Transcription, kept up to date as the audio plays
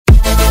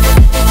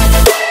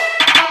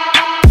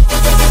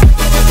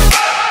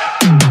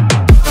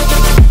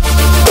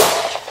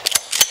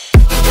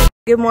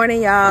Good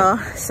morning, y'all.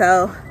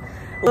 So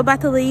we're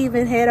about to leave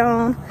and head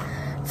on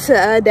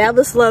to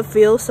Dallas Love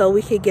Field so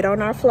we could get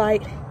on our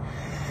flight.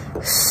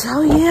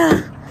 So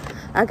yeah,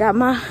 I got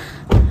my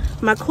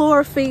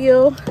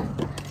chlorophyll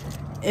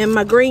and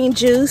my green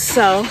juice,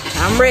 so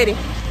I'm ready.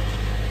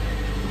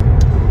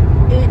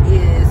 It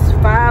is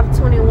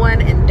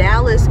 5:21 in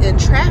Dallas and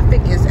traffic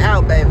is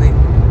out, baby.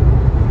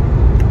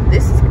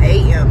 This is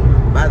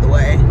AM, by the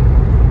way.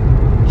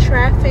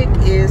 Traffic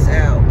is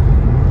out.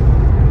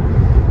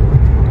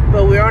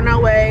 But we're on our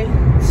way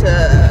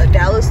to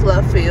Dallas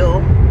Love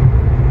Field.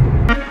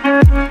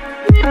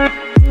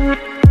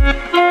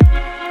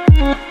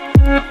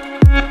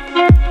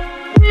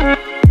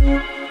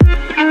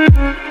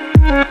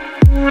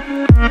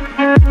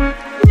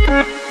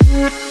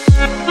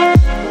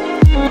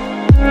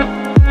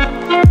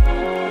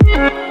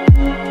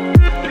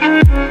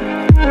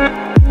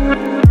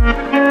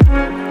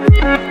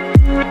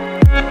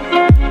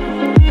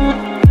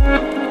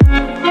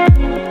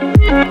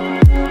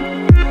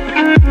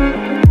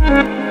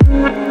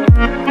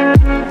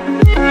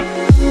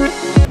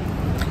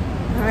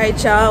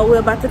 Y'all, we're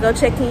about to go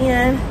check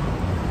in.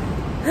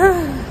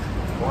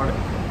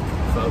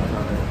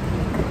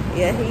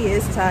 Yeah, he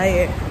is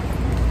tired.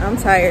 I'm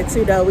tired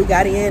too though. We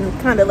got in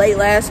kind of late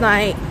last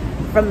night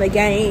from the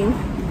game,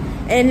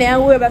 and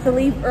now we're about to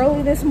leave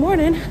early this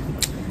morning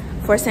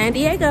for San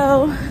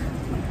Diego.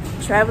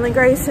 Traveling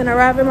grace and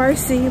arriving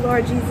mercy,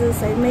 Lord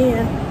Jesus,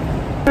 amen.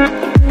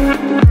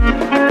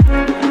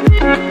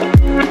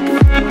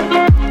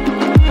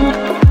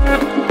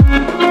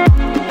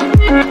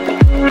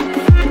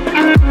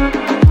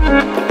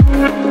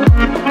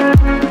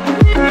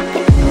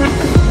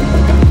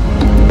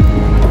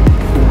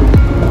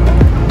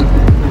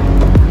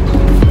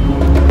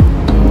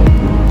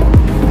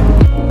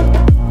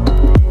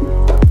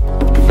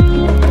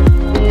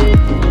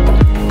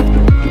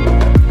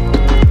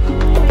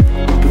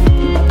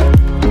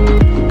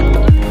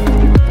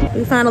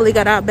 Finally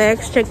got our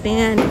bags checked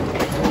in.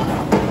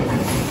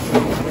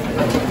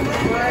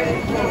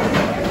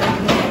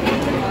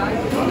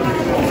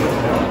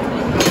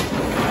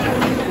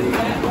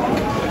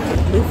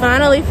 We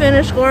finally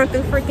finished going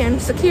through freaking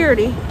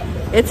security.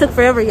 It took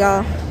forever,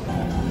 y'all.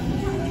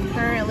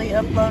 Currently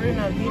uploading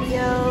a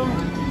video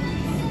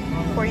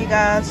for you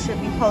guys.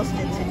 Should be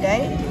posted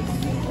today.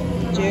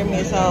 Jeremy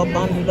is all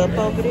bundled up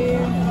over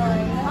there.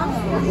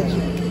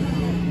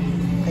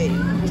 Hey.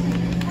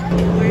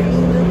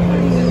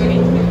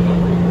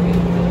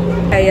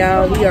 Hey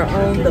y'all, we are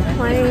on the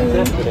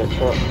plane.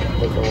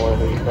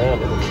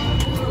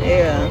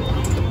 Yeah.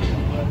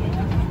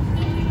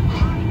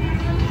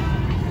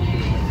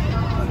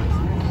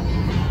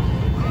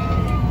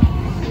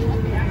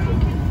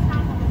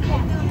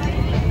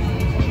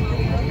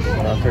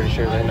 But I'm pretty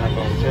sure they're not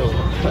going to kill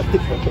them.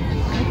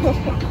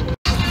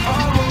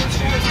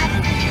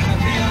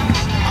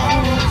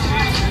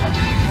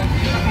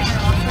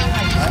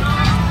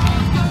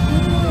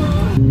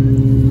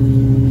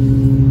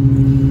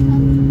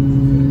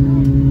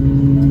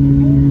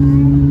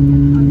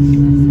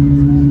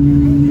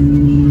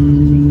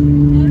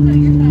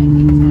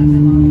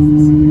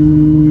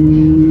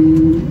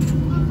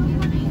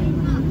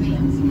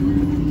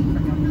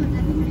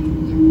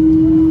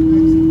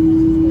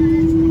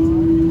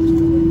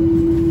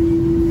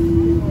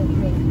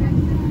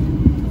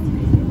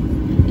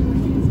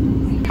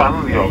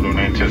 Finally, although an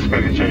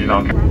anticipated change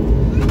on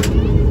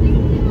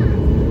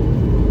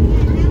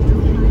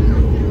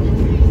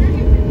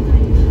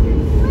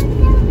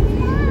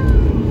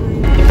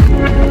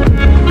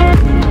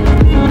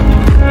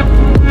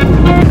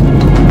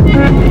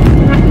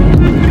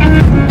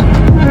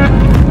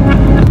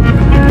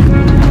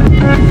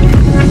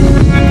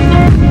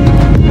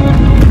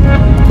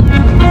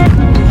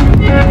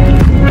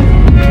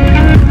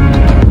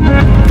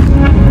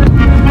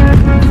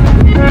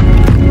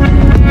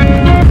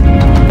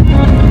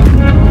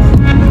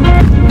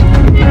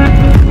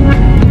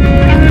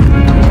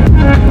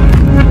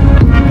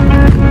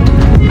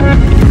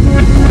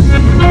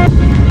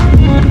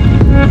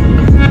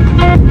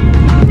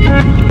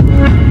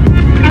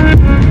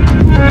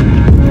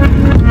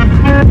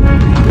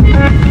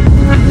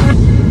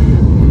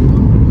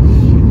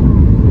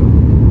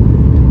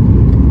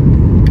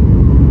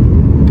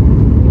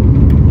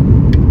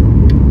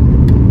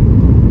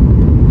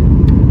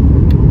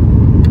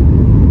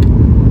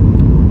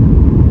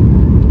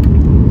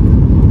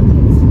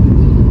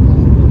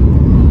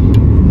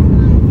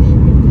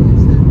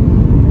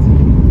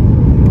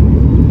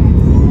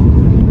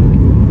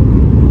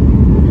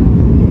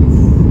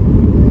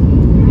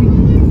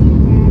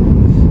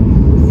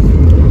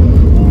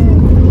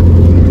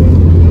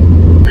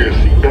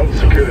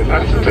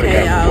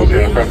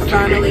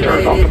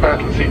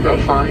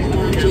seatbelt sign.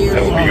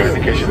 That will be your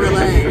indication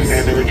that you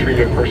stand and retrieve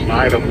your personal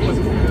items.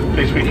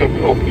 Please speak up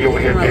and open the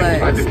overhead bin.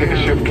 Try to take a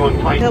shift to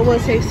flight. That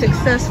was a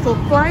successful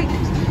flight.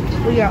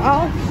 We are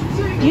off.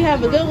 You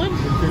have a good one.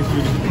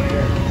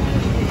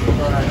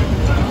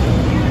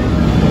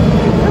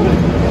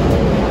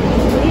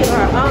 We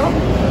are off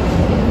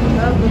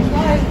of the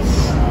flights.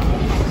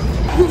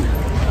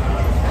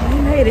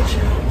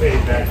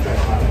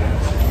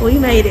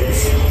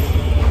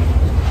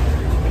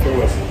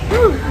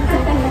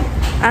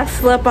 I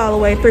slept all the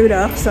way through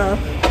though, so.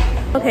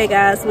 Okay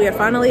guys, we are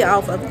finally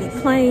off of the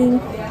plane.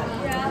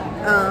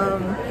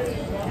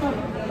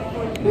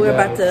 We're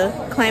about to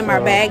claim our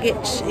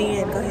baggage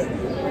and go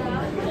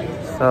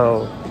ahead.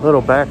 So,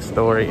 little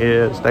backstory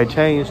is they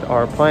changed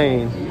our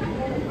plane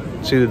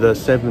to the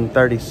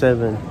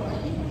 737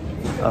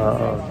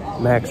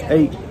 MAX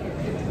 8,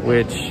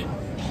 which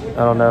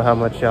I don't know how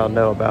much y'all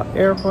know about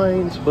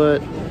airplanes,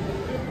 but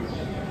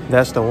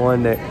that's the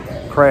one that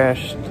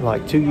crashed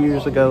like 2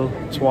 years ago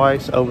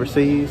twice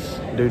overseas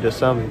due to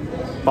some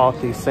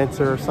faulty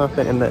sensor or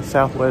something, and that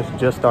Southwest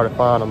just started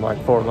flying them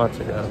like 4 months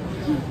ago.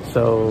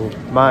 So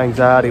my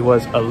anxiety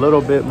was a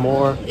little bit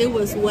more. It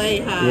was way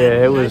high.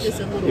 Yeah, it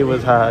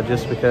was high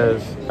just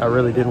because I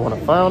really didn't want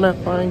to fly on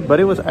that plane, but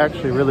it was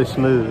actually really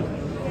smooth.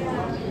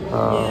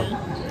 Yeah.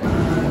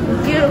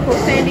 Beautiful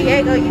San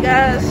Diego, you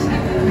guys.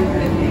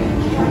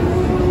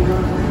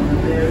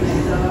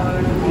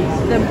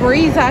 The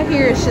breeze out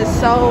here is just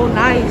so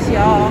nice,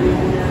 y'all.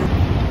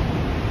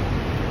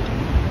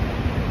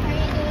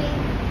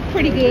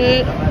 Pretty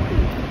good.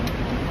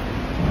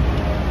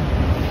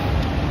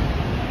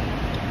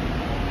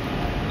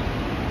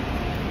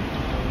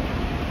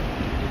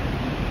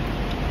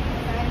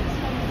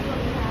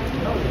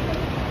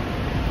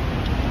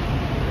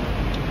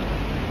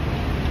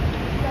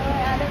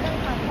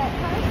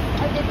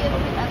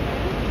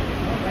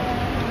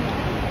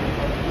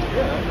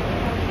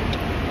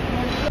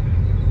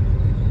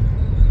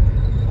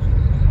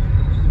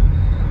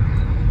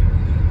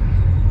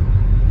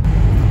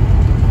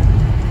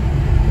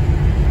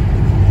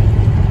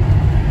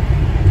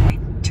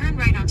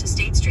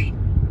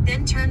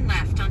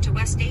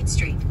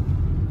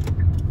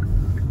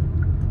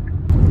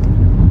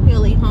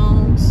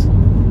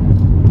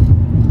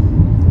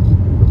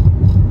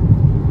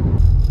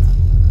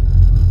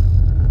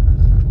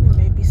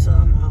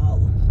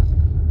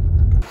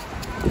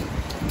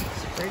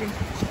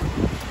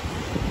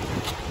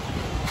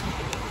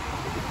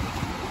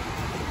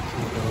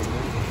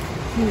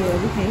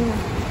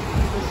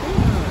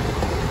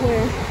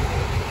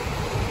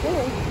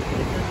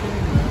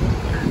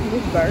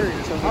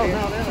 Birds over there.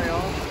 No, there they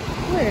are.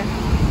 Where?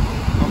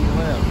 On the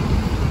left.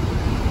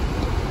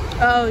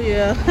 Oh,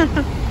 yeah.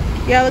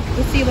 Yeah, look at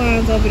the sea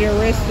lions over there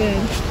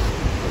resting.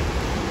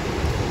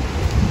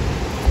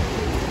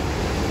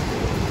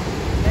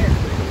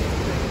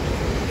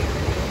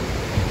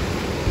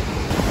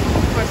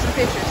 For some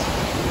pictures.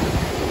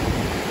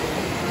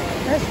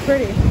 That's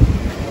pretty.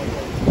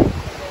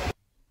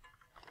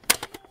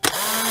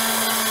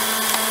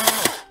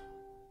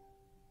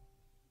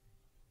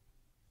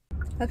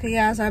 Okay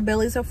guys, our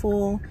bellies are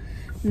full.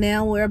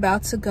 Now we're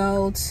about to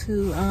go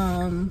to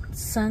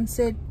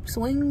Sunset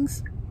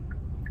Swings.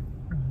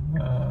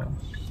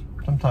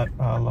 Some type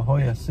La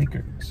Jolla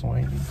secret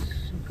swings.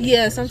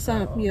 Yeah, some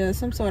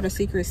sort of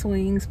secret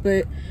swings,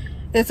 but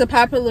it's a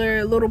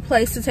popular little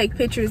place to take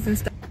pictures and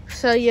stuff.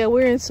 So yeah,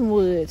 we're in some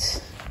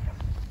woods.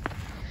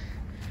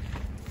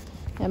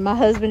 And my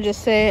husband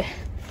just said,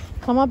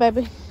 come on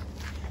baby,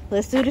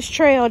 let's do this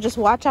trail. Just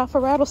watch out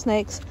for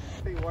rattlesnakes.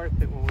 It'll be worth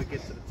it when we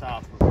get to the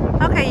top.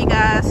 Okay, you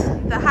guys,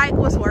 the hike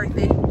was worth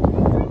it.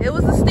 It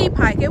was a steep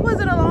hike. It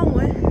wasn't a long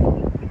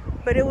one,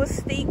 but it was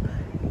steep.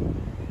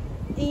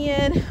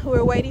 And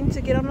we're waiting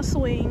to get on a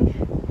swing.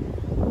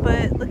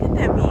 But look at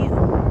that view.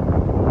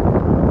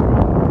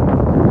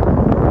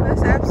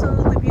 That's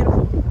absolutely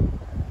beautiful.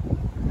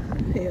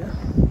 Yeah.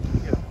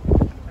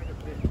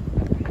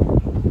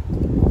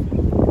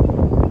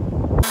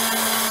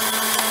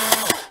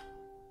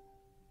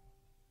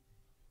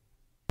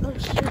 Oh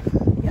shit,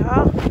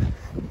 y'all.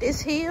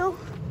 This hill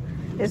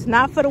is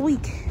not for the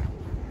weak.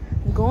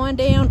 Going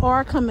down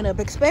or coming up,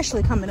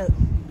 especially coming up.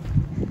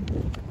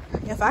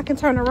 If I can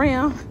turn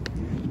around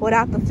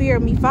without the fear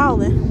of me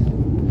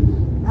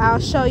falling, I'll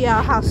show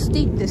y'all how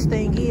steep this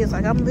thing is.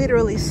 Like, I'm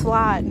literally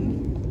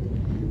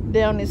sliding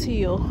down this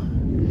hill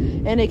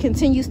and it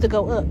continues to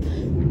go up.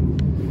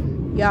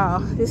 Y'all,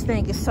 this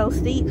thing is so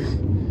steep,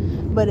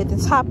 but at the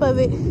top of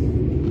it,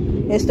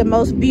 it's the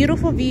most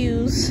beautiful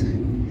views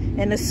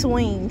and the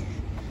swing.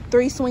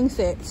 3 swing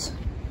sets.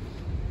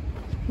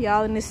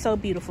 Y'all, and it's so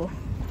beautiful.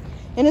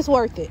 And it's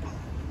worth it.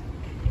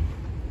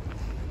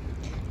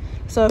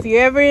 So if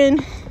you're ever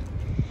in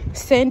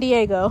San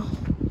Diego,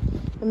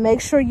 make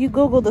sure you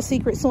Google the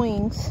secret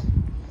swings,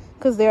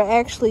 because there are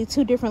actually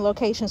 2 different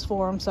locations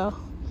for them. So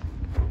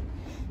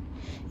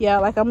yeah,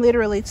 like I'm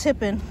literally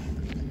tipping,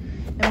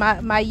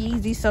 and my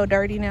Yeezy's so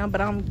dirty now,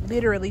 but I'm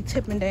literally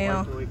tipping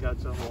down. Wait till we got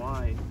to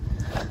Hawaii.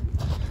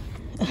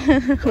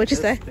 What'd you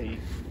say?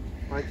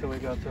 Wait till we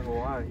go to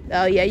Hawaii.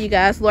 Oh yeah, you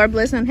guys, Lord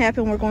bless and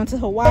happen, we're going to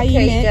Hawaii.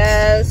 Okay,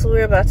 guys,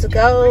 we're about to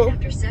go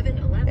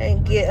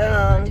and get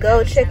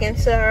go check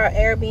into our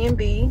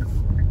Airbnb.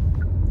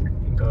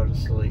 Go to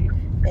sleep.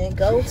 And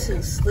go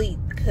to sleep,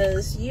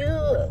 because we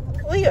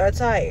are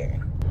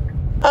tired.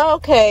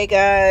 Okay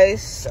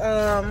guys,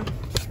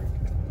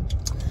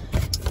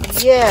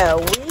 yeah,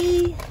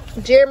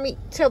 Jeremy,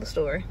 tell the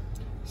story.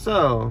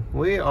 So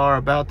we are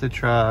about to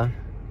try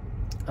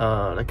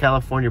the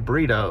California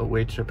burrito,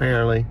 which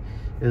apparently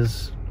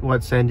is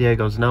what San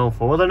Diego's known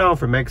for. Well, they're known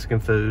for Mexican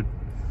food,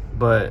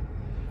 but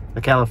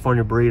the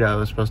California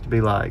burrito is supposed to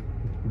be like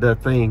the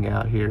thing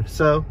out here.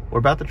 So we're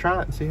about to try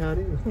it and see how it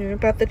is. We're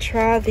about to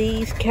try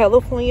these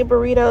California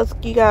burritos,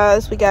 you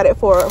guys. We got it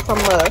from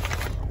a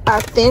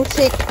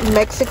authentic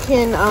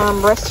Mexican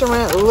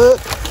restaurant.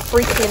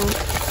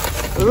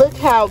 Look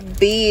how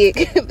big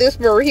this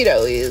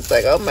burrito is.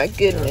 Like, oh my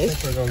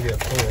goodness. I think we're gonna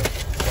get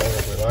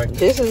full. Like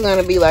this is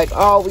gonna be like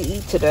all we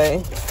eat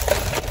today.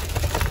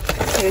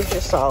 Here's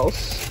your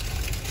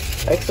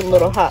sauce, like some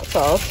little hot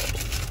sauce.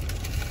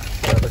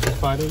 Yeah, but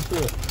just bite into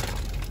it.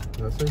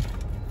 Let's see.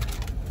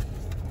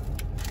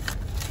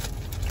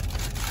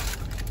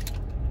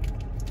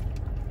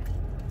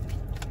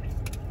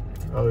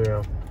 Oh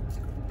yeah.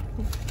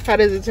 How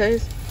does it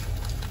taste?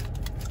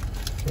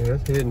 Yeah,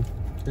 it's hidden.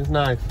 It's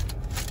nice.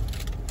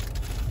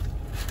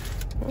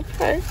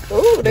 Okay.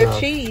 Ooh, that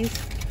cheese.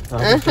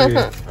 I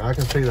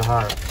can see the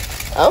heart.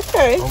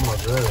 Okay. Oh my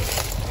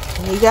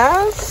goodness. You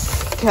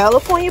guys,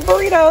 California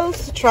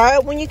burritos. Try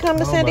it when you come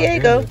to San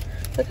Diego.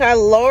 Goodness. Look how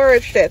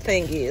large that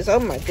thing is. Oh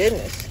my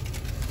goodness.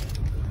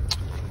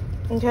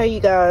 Okay, you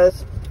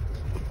guys.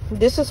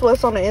 This is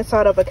what's on the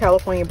inside of a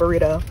California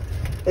burrito.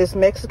 It's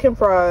Mexican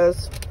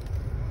fries.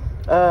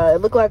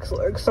 It looked like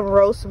some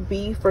roast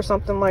beef or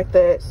something like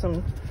that.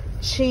 Some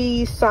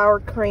cheese,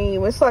 sour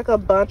cream. It's like a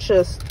bunch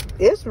of...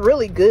 It's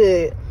really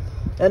good.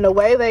 And the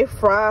way they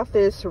fry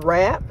this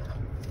wrap,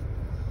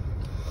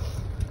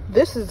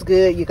 this is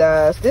good, you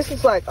guys. This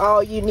is like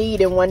all you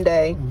need in one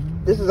day.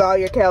 This is all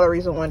your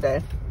calories in one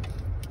day.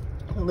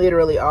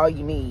 Literally all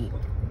you need.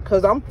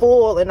 Because I'm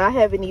full and I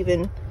haven't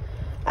even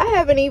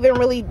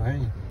really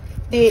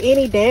did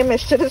any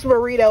damage to this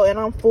burrito, and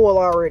I'm full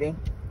already.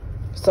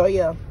 So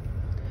yeah,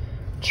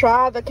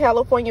 try the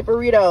California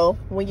burrito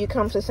when you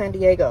come to San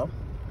Diego.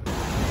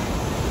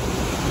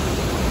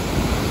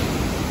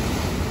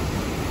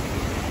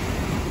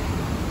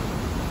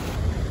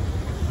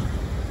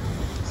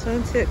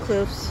 Sunset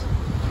Cliffs.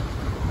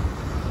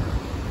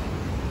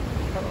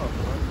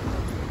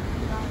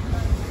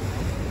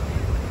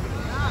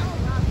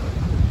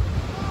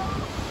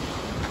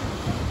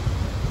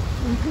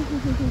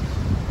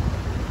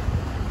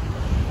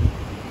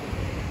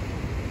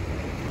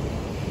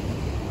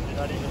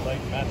 Not even like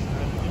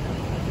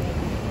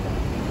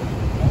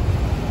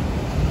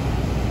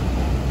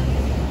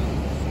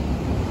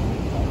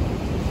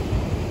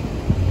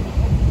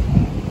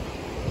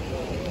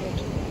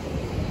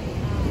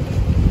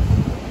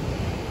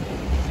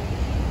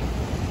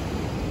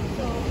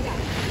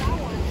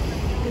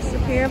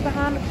Disappear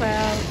behind the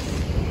clouds.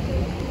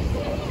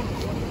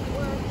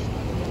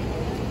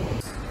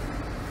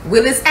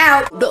 Willis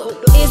out.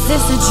 Is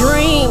this a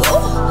dream?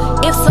 Ooh,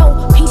 if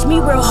so, pinch me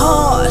real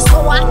hard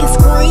so I can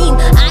scream.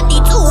 I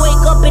need to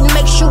wake up and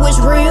make sure it's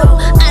real.